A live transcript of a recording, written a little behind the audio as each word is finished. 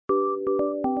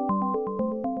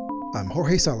I'm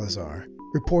Jorge Salazar,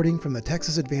 reporting from the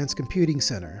Texas Advanced Computing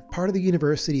Center, part of the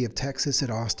University of Texas at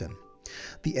Austin.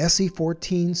 The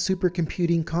SC14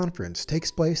 Supercomputing Conference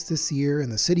takes place this year in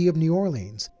the city of New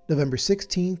Orleans, November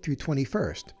 16th through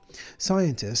 21st.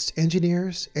 Scientists,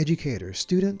 engineers, educators,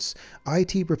 students,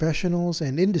 IT professionals,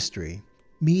 and industry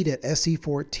meet at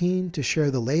SC14 to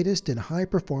share the latest in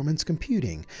high-performance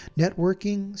computing,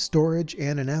 networking, storage,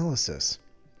 and analysis.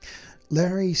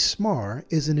 Larry Smarr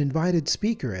is an invited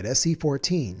speaker at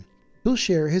SC14. He'll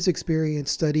share his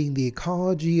experience studying the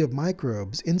ecology of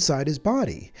microbes inside his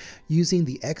body using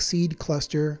the XSEED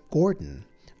cluster Gordon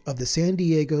of the San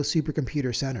Diego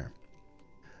Supercomputer Center.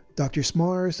 Dr.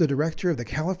 Smarr is the director of the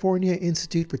California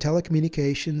Institute for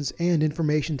Telecommunications and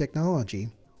Information Technology,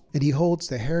 and he holds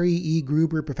the Harry E.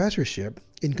 Gruber Professorship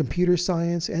in Computer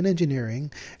Science and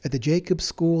Engineering at the Jacobs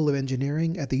School of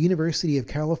Engineering at the University of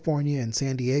California in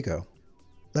San Diego.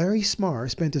 Larry Smarr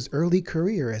spent his early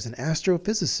career as an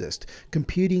astrophysicist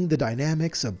computing the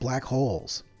dynamics of black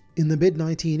holes. In the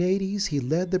mid-1980s, he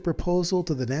led the proposal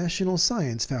to the National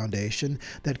Science Foundation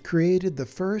that created the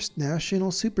first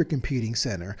National Supercomputing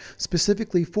Center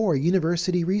specifically for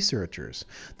university researchers,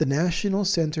 the National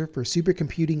Center for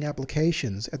Supercomputing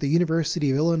Applications at the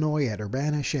University of Illinois at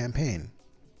Urbana-Champaign.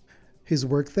 His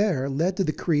work there led to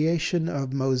the creation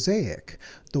of Mosaic,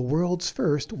 the world's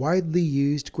first widely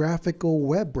used graphical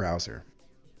web browser.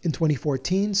 In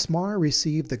 2014, Smarr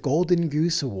received the Golden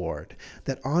Goose Award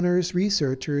that honors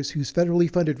researchers whose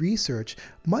federally funded research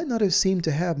might not have seemed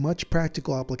to have much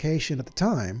practical application at the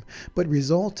time, but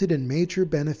resulted in major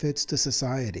benefits to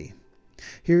society.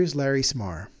 Here's Larry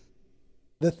Smarr.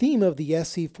 The theme of the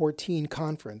SC14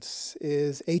 conference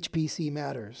is HPC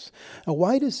Matters. Now,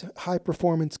 why does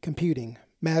high-performance computing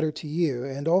matter to you,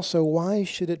 and also why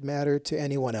should it matter to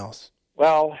anyone else?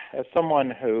 Well, as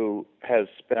someone who has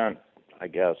spent,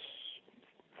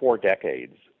 4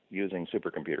 decades using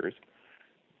supercomputers,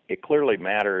 it clearly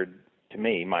mattered to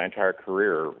me. My entire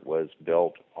career was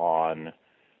built on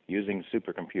using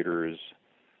supercomputers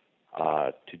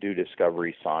to do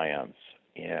discovery science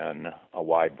in a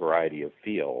wide variety of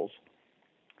fields.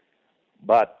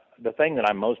 But the thing that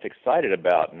I'm most excited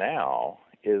about now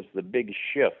is the big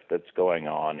shift that's going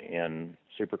on in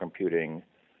supercomputing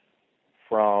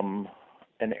from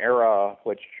an era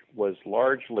which was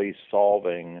largely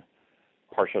solving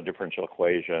partial differential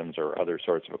equations or other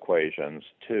sorts of equations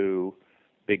to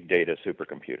big data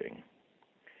supercomputing.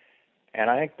 And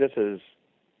I think this is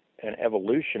an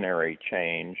evolutionary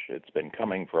change. It's been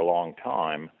coming for a long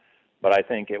time, but I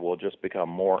think it will just become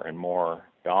more and more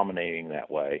dominating that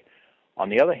way. On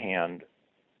the other hand,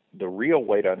 the real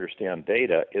way to understand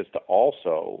data is to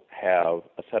also have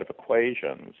a set of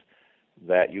equations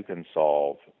that you can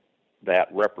solve that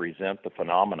represent the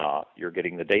phenomena you're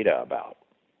getting the data about.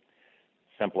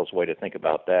 Simplest way to think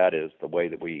about that is the way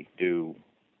that we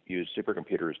use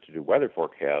supercomputers to do weather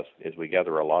forecasts is we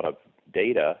gather a lot of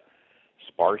data,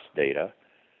 sparse data,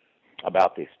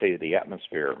 about the state of the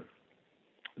atmosphere.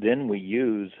 Then we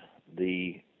use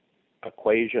the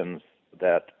equations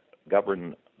that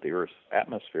govern the Earth's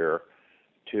atmosphere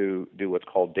to do what's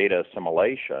called data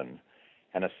assimilation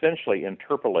and essentially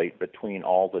interpolate between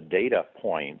all the data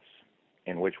points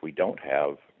in which we don't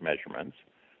have measurements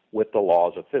with the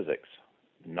laws of physics,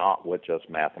 not with just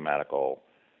mathematical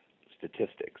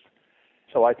statistics.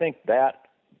 So I think that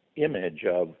image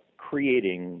of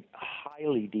creating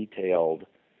highly detailed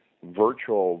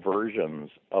virtual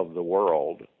versions of the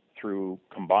world through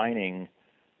combining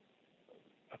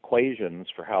equations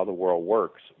for how the world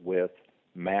works with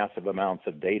massive amounts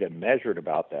of data measured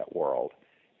about that world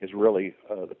is really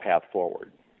the path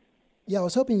forward. Yeah, I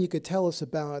was hoping you could tell us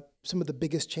about some of the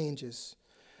biggest changes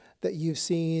that you've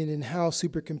seen in how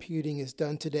supercomputing is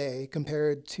done today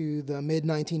compared to the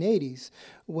mid-1980s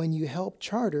when you helped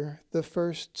charter the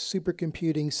first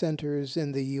supercomputing centers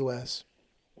in the U.S.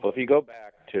 Well, if you go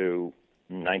back to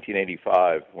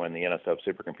 1985 when the NSF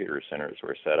supercomputer centers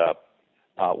were set up,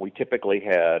 we typically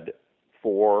had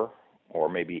 4 or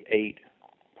maybe 8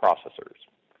 processors.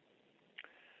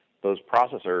 Those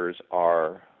processors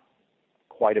are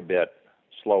quite a bit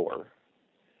slower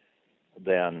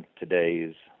than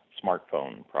today's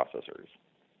smartphone processors.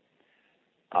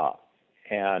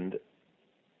 And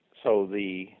so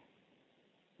the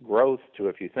growth to,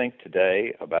 if you think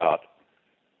today about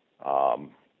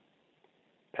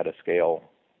petascale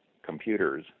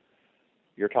computers,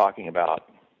 you're talking about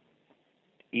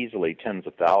easily tens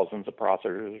of thousands of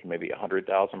processors, maybe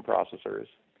 100,000 processors.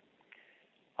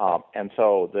 And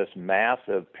so this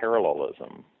massive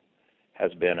parallelism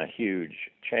has been a huge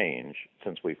change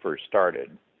since we first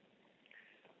started.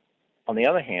 On the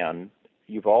other hand,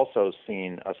 you've also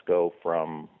seen us go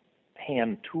from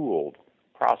hand-tooled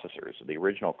processors. The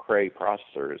original Cray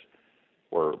processors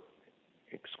were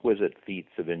exquisite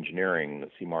feats of engineering that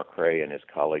Seymour Cray and his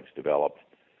colleagues developed,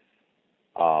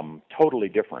 totally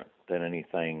different than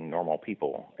anything normal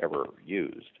people ever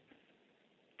used.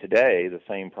 Today, the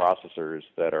same processors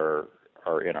that are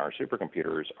in our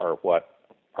supercomputers are what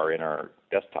are in our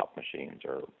desktop machines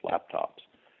or laptops.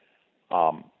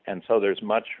 And so there's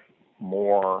much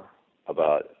more of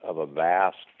a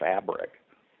vast fabric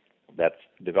that's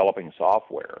developing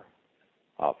software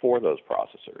for those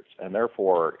processors, and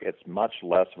therefore it's much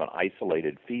less of an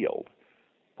isolated field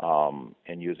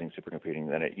in using supercomputing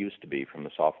than it used to be from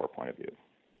the software point of view.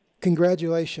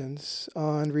 Congratulations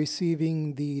on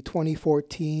receiving the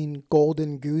 2014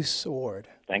 Golden Goose Award.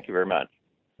 Thank you very much.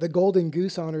 The Golden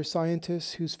Goose honors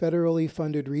scientists whose federally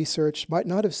funded research might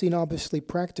not have seemed obviously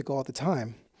practical at the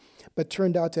time, but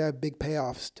turned out to have big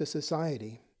payoffs to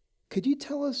society. Could you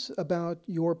tell us about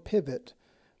your pivot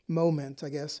moment, I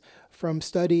guess, from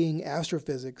studying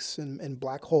astrophysics and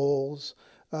black holes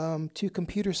to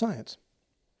computer science?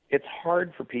 It's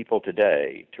hard for people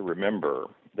today to remember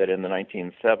that in the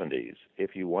 1970s,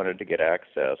 if you wanted to get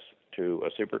access to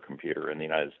a supercomputer in the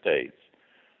United States,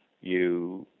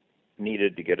 you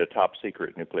needed to get a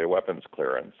top-secret nuclear weapons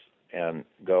clearance and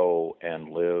go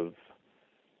and live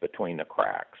between the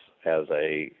cracks as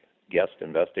a guest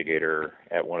investigator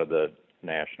at one of the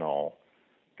National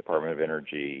Department of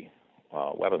Energy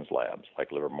weapons labs like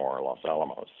Livermore or Los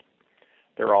Alamos.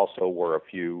 There also were a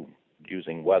few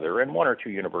using weather, and one or two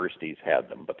universities had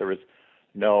them, but there was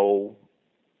no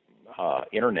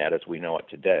internet as we know it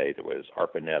today. There was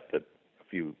ARPANET that a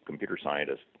few computer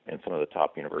scientists in some of the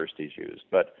top universities used.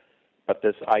 But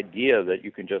this idea that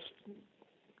you can just,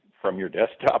 from your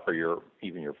desktop or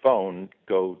even your phone,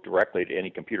 go directly to any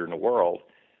computer in the world,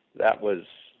 that was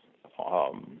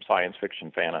science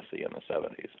fiction fantasy in the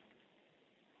 70s.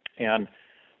 And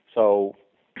so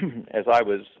as I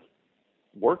was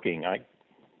working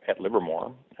at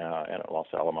Livermore and at Los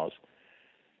Alamos,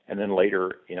 and then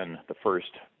later in the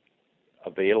first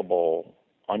available,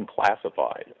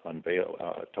 unclassified,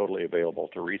 totally available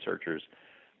to researchers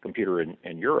computer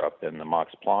in Europe in the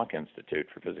Max Planck Institute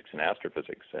for Physics and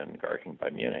Astrophysics in Garching by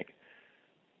Munich,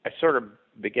 I sort of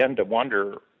began to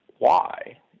wonder,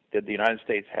 why did the United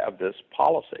States have this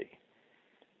policy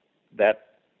that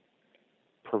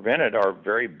prevented our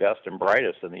very best and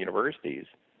brightest in the universities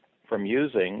from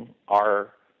using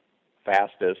our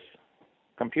fastest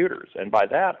computers? And by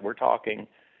that, we're talking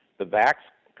the VAX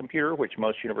computer, which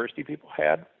most university people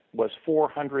had, was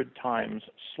 400 times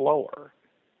slower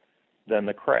than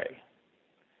the Cray.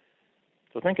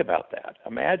 So think about that.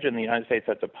 Imagine the United States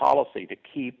has a policy to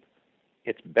keep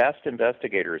its best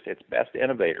investigators, its best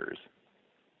innovators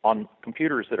on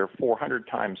computers that are 400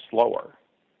 times slower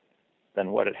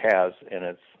than what it has in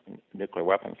its nuclear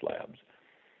weapons labs.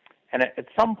 And at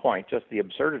some point, just the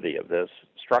absurdity of this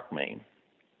struck me,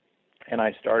 and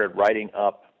I started writing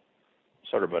up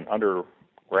sort of an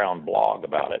underground blog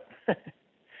about it.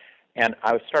 And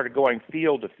I started going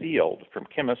field to field, from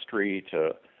chemistry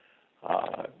to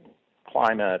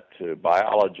climate to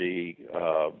biology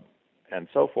and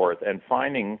so forth, and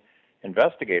finding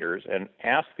investigators and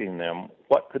asking them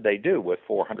what could they do with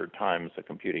 400 times the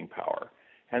computing power.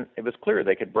 And it was clear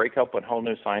they could break open whole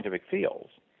new scientific fields.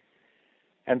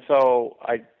 And so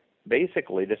I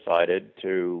basically decided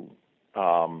to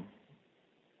do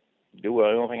the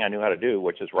only thing I knew how to do,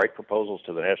 which is write proposals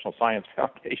to the National Science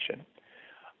Foundation.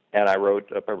 And I wrote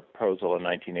a proposal in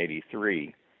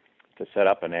 1983 to set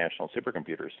up a National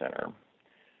Supercomputer Center.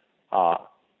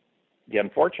 The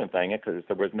unfortunate thing is because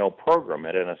there was no program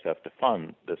at NSF to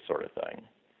fund this sort of thing.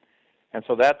 And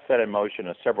so that set in motion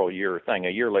a several-year thing. A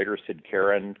year later, Sid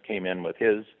Karen came in with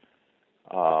his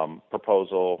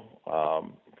proposal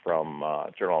from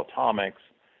General Atomics.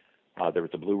 There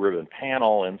was a blue ribbon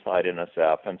panel inside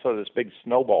NSF, and so this big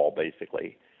snowball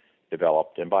basically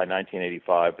developed. And by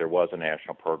 1985, there was a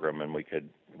national program, and we could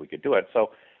do it.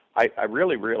 So I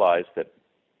really realized that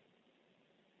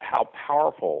how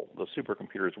powerful the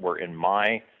supercomputers were in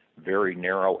my very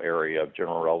narrow area of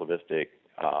general relativistic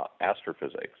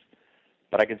astrophysics.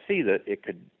 But I could see that it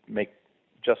could make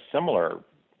just similar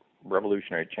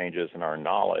revolutionary changes in our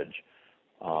knowledge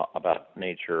about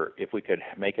nature if we could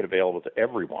make it available to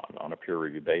everyone on a peer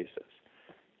review basis.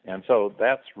 And so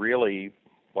that's really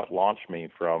what launched me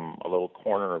from a little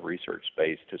corner of research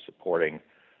space to supporting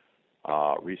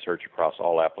research across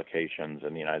all applications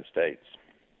in the United States.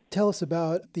 Tell us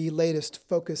about the latest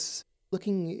focus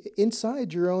looking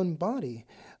inside your own body.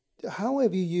 How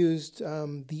have you used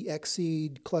the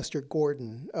XSEED Cluster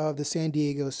Gordon of the San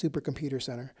Diego Supercomputer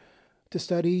Center to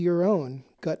study your own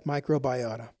gut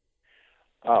microbiota?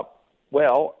 Uh,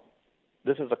 well,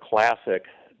 this is a classic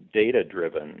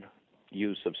data-driven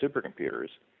use of supercomputers.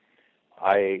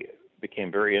 I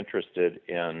became very interested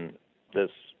in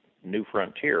this new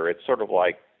frontier. It's sort of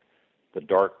like the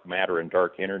dark matter and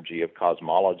dark energy of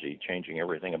cosmology, changing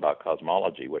everything about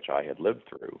cosmology, which I had lived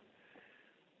through.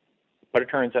 But it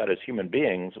turns out as human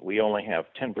beings, we only have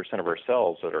 10% of our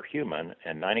cells that are human,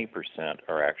 and 90%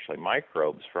 are actually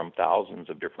microbes from thousands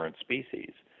of different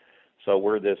species. So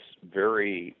we're this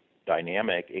very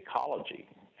dynamic ecology,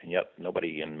 and yet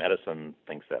nobody in medicine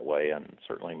thinks that way, and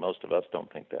certainly most of us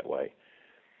don't think that way.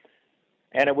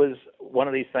 And it was one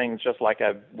of these things, just like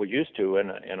I was used to in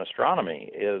astronomy,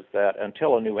 is that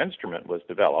until a new instrument was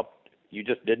developed, you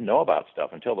just didn't know about stuff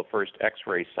until the first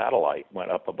X-ray satellite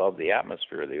went up above the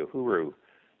atmosphere, the Uhuru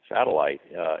satellite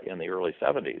in the early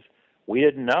 70s. We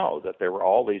didn't know that there were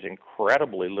all these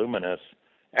incredibly luminous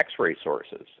X-ray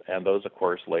sources, and those, of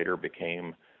course, later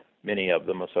became many of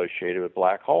them associated with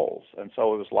black holes. And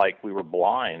so it was like we were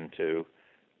blind to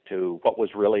what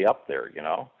was really up there,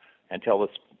 until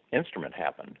this instrument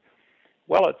happened.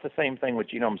 Well, it's the same thing with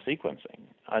genome sequencing.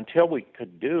 Until we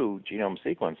could do genome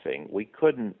sequencing, we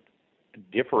couldn't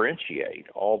differentiate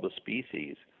all the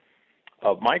species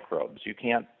of microbes. You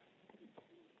can't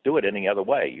do it any other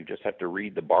way. You just have to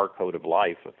read the barcode of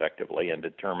life effectively and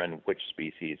determine which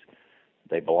species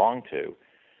they belong to.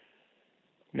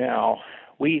 Now,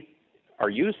 we are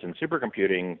used in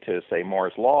supercomputing to say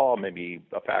Moore's law, maybe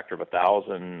a factor of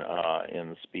 1,000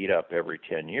 in speed up every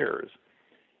 10 years.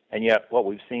 And yet what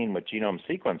we've seen with genome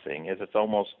sequencing is it's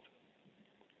almost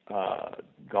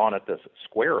gone at the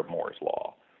square of Moore's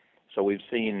law. So we've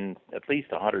seen at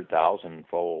least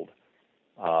 100,000-fold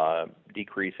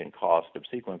decrease in cost of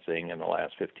sequencing in the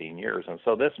last 15 years. And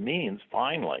so this means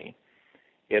finally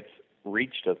it's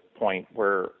reached a point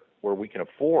where we can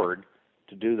afford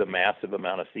to do the massive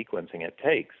amount of sequencing it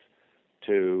takes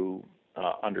to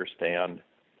understand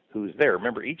who's there.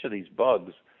 Remember, each of these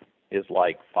bugs is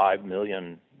like 5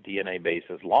 million DNA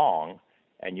bases long,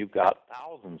 and you've got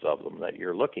thousands of them that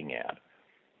you're looking at.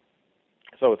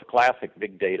 So it's a classic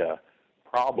big data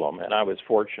problem, and I was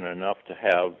fortunate enough to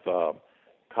have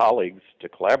colleagues to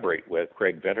collaborate with.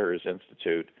 Craig Venter's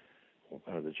institute,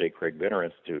 the J. Craig Venter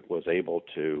Institute, was able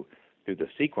to do the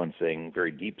sequencing,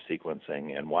 very deep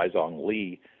sequencing, and Weizong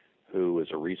Li, who is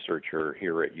a researcher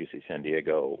here at UC San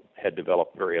Diego, had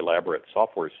developed very elaborate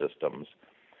software systems.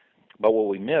 But what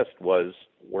we missed was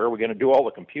where are we going to do all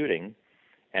the computing?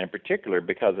 And in particular,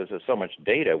 because there's so much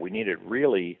data, we needed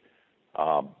really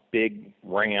big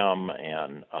RAM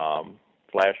and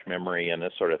flash memory and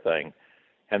this sort of thing.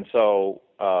 And so,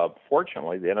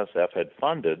 fortunately, the NSF had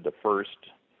funded the first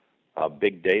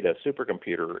big data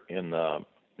supercomputer in the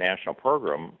national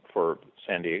program for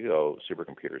San Diego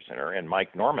Supercomputer Center. And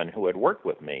Mike Norman, who had worked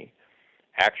with me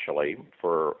actually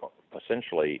for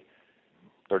essentially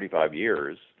 35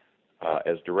 years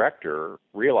as director,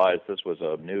 realized this was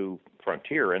a new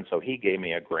frontier, and so he gave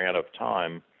me a grant of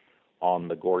time on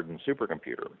the Gordon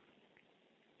supercomputer.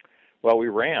 Well, we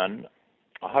ran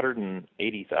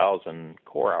 180,000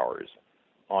 core hours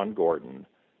on Gordon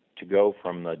to go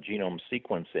from the genome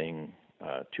sequencing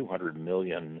 200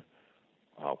 million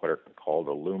what are called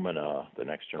Illumina, the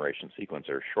next generation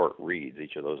sequencer, short reads.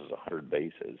 Each of those is 100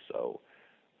 bases, so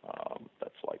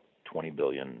that's like 20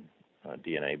 billion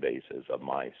DNA bases of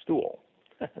my stool.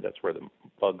 That's where the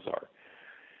bugs are.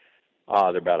 There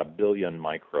are about 1 billion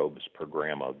microbes per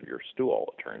gram of your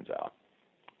stool, it turns out.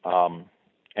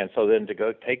 And so then to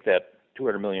go take that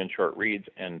 200 million short reads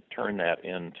and turn that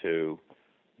into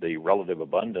the relative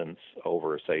abundance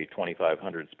over, say,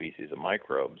 2,500 species of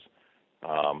microbes,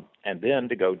 and then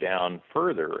to go down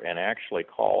further and actually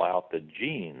call out the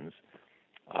genes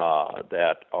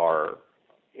that are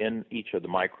in each of the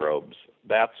microbes,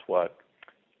 that's what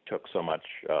took so much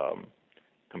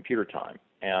computer time.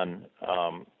 And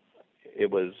it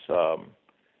was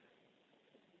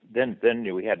then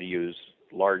we had to use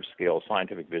large-scale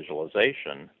scientific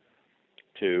visualization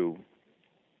to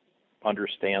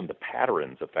understand the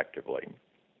patterns effectively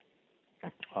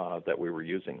that we were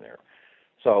using there.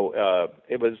 So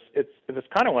it was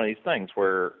kind of one of these things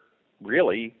where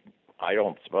really I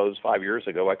don't suppose 5 years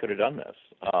ago I could have done this.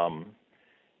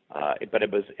 But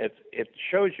it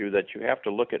shows you that you have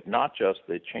to look at not just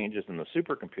the changes in the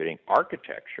supercomputing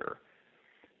architecture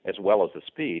as well as the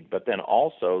speed, but then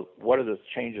also what are the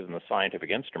changes in the scientific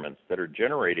instruments that are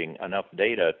generating enough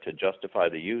data to justify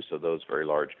the use of those very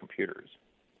large computers.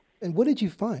 And what did you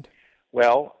find?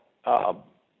 Well,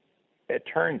 it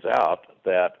turns out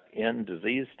that in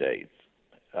disease states,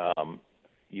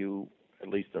 you, at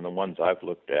least in the ones I've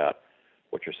looked at,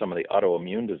 which are some of the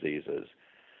autoimmune diseases,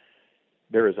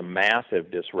 there is a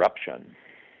massive disruption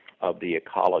of the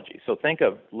ecology. So think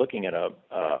of looking at a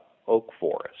oak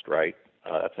forest, right?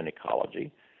 That's an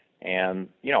ecology. And,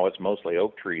 it's mostly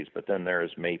oak trees, but then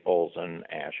there's maples and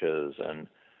ashes and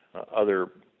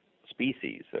other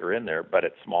species that are in there, but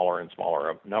it's smaller and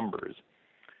smaller numbers.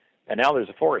 And now there's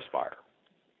a forest fire,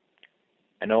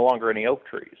 and no longer any oak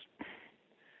trees.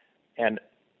 And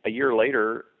a year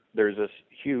later, there's this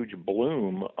huge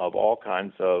bloom of all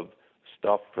kinds of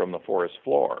stuff from the forest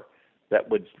floor that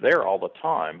was there all the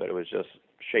time, but it was just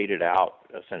shaded out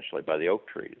essentially by the oak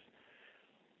trees.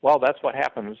 Well, that's what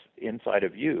happens inside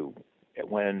of you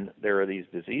when there are these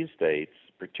disease states,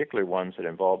 particularly ones that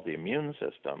involve the immune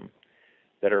system,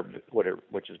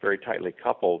 which is very tightly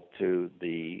coupled to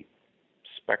the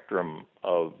spectrum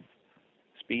of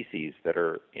species that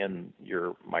are in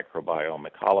your microbiome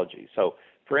ecology. So,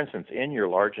 for instance, in your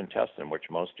large intestine, which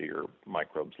most of your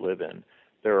microbes live in,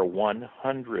 there are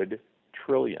 100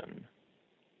 trillion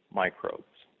microbes.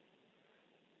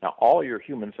 Now, all your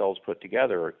human cells put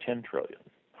together are 10 trillion.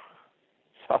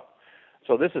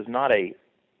 So this is not a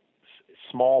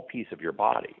small piece of your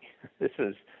body. This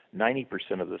is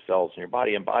 90% of the cells in your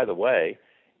body. And by the way,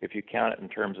 if you count it in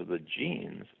terms of the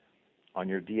genes on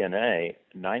your DNA,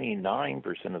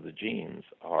 99% of the genes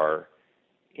are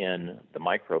in the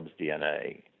microbe's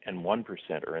DNA and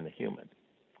 1% are in the human.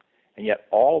 And yet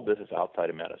all this is outside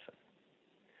of medicine.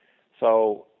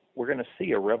 So we're going to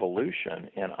see a revolution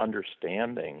in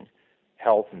understanding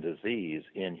health and disease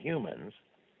in humans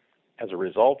as a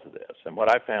result of this. And what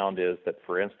I found is that,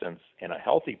 for instance, in a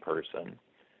healthy person,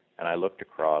 and I looked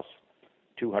across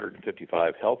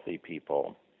 255 healthy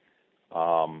people,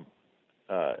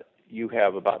 you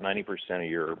have about 90% of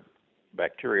your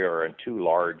bacteria are in two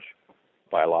large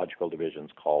biological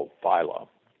divisions called phyla.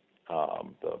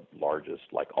 The largest,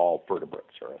 like all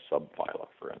vertebrates, are a subphyla,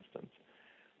 for instance.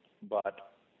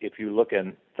 But if you look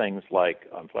in things like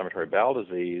inflammatory bowel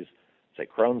disease, say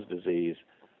Crohn's disease,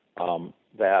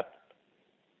 that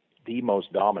the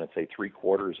most dominant, say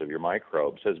 3/4 of your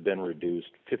microbes, has been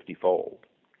reduced 50-fold.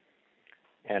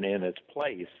 And in its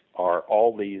place are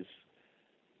all these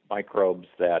microbes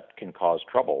that can cause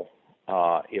trouble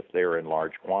if they're in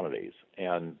large quantities.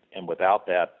 And without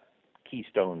that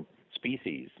keystone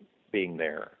species being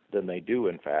there, then they do,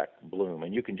 in fact, bloom.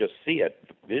 And you can just see it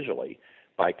visually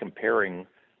by comparing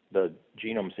the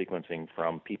genome sequencing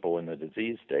from people in the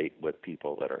disease state with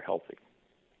people that are healthy.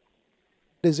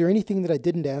 Is there anything that I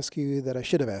didn't ask you that I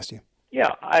should have asked you?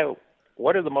 Yeah,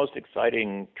 what are the most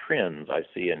exciting trends I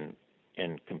see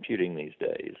in computing these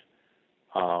days,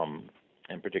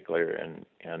 in particular,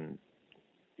 and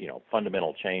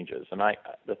fundamental changes? And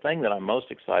the thing that I'm most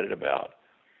excited about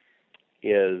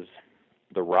is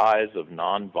the rise of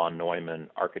non-von Neumann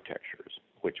architectures,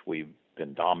 which we've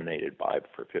been dominated by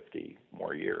for 50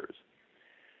 more years.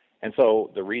 And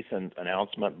so the recent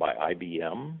announcement by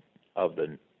IBM of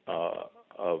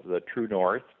the True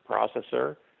North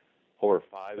processor, over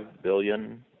 5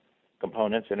 billion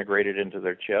components integrated into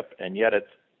their chip, and yet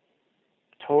it's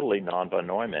totally non-von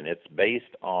Neumann. It's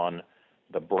based on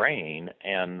the brain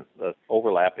and the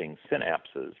overlapping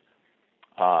synapses.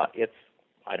 It's,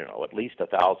 at least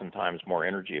 1,000 times more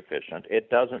energy efficient. It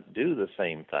doesn't do the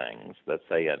same things that,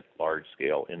 say, a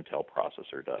large-scale Intel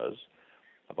processor does,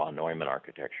 a von Neumann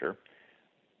architecture.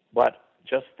 But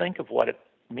just think of what it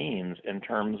means in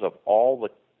terms of all the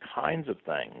kinds of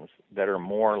things that are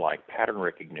more like pattern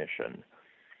recognition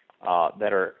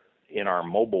that are in our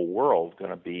mobile world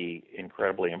going to be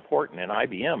incredibly important. And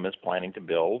IBM is planning to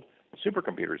build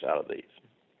supercomputers out of these.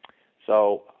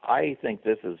 So I think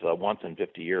this is a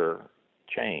once-in-50-year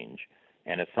change,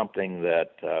 and it's something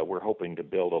that we're hoping to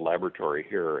build a laboratory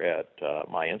here at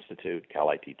my institute,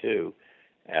 CalIT2,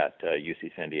 at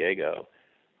UC San Diego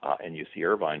and UC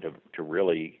Irvine to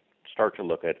really start to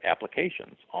look at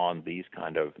applications on these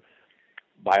kind of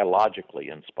biologically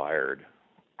inspired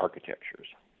architectures.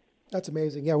 That's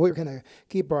amazing. Yeah, we're going to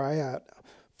keep our eye out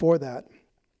for that.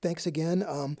 Thanks again.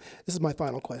 This is my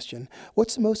final question.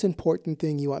 What's the most important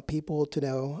thing you want people to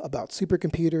know about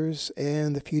supercomputers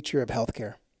and the future of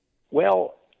healthcare?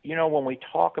 Well, when we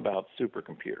talk about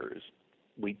supercomputers,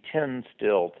 we tend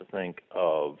still to think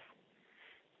of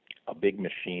a big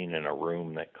machine in a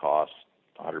room that costs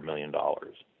 $100 million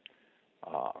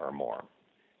or more.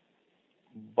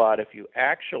 But if you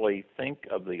actually think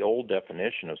of the old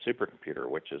definition of supercomputer,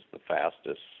 which is the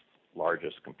fastest,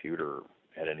 largest computer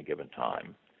at any given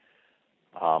time,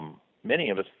 many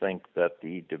of us think that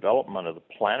the development of the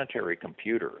planetary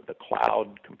computer, the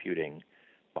cloud computing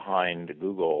behind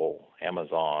Google,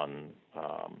 Amazon,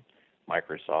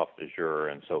 Microsoft Azure,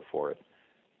 and so forth,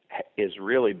 is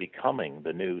really becoming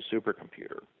the new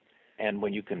supercomputer. And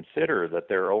when you consider that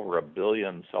there are over 1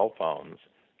 billion cell phones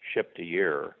shipped a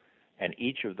year, and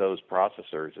each of those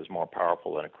processors is more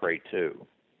powerful than a Cray 2,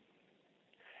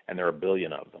 and there are 1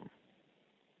 billion of them,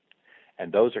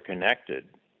 and those are connected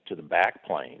to the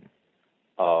backplane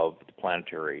of the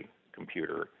planetary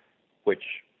computer, which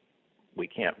we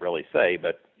can't really say,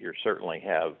 but you certainly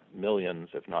have millions,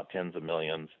 if not tens of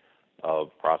millions,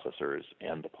 of processors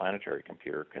and the planetary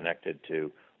computer connected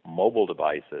to mobile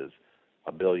devices,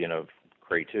 1 billion of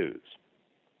Cray 2s.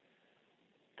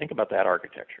 Think about that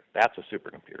architecture. That's a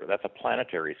supercomputer. That's a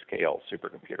planetary scale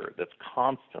supercomputer that's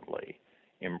constantly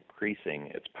increasing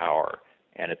its power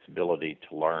and its ability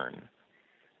to learn.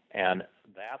 And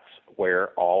that's where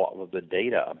all of the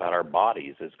data about our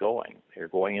bodies is going. They're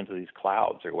going into these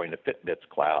clouds. They're going to Fitbit's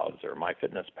clouds or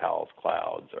MyFitnessPal's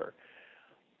clouds.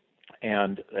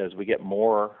 And as we get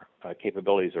more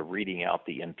capabilities of reading out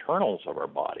the internals of our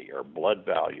body, our blood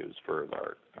values for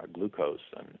our glucose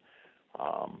and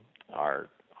our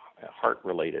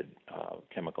heart-related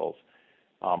chemicals,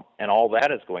 and all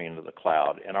that is going into the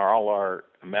cloud, and all our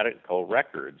medical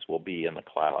records will be in the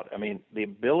cloud. I mean, the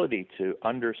ability to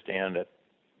understand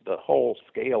the whole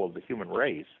scale of the human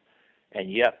race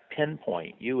and yet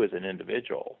pinpoint you as an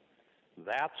individual,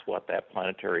 that's what that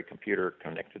planetary computer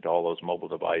connected to all those mobile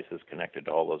devices, connected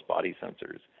to all those body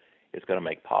sensors, is going to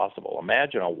make possible.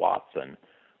 Imagine a Watson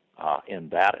in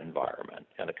that environment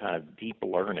and the kind of deep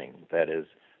learning that is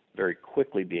very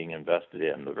quickly being invested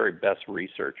in. The very best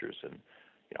researchers and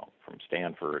from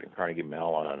Stanford and Carnegie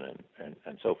Mellon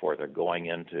and so forth are going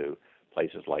into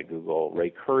places like Google.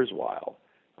 Ray Kurzweil,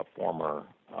 a former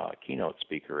keynote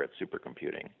speaker at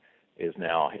supercomputing, is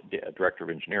now director of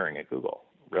engineering at Google.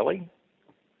 Really?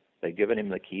 They've given him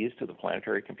the keys to the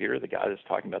planetary computer, the guy that's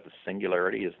talking about the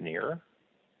singularity is near?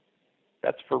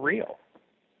 That's for real.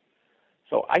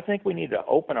 So I think we need to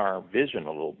open our vision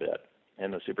a little bit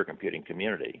in the supercomputing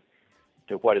community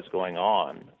to what is going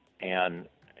on and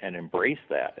embrace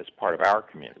that as part of our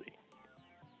community.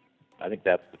 I think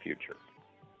that's the future.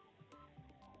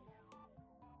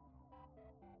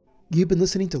 You've been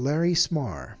listening to Larry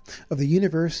Smarr of the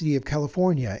University of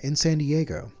California in San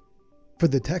Diego. For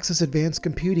the Texas Advanced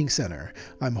Computing Center,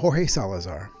 I'm Jorge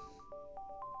Salazar.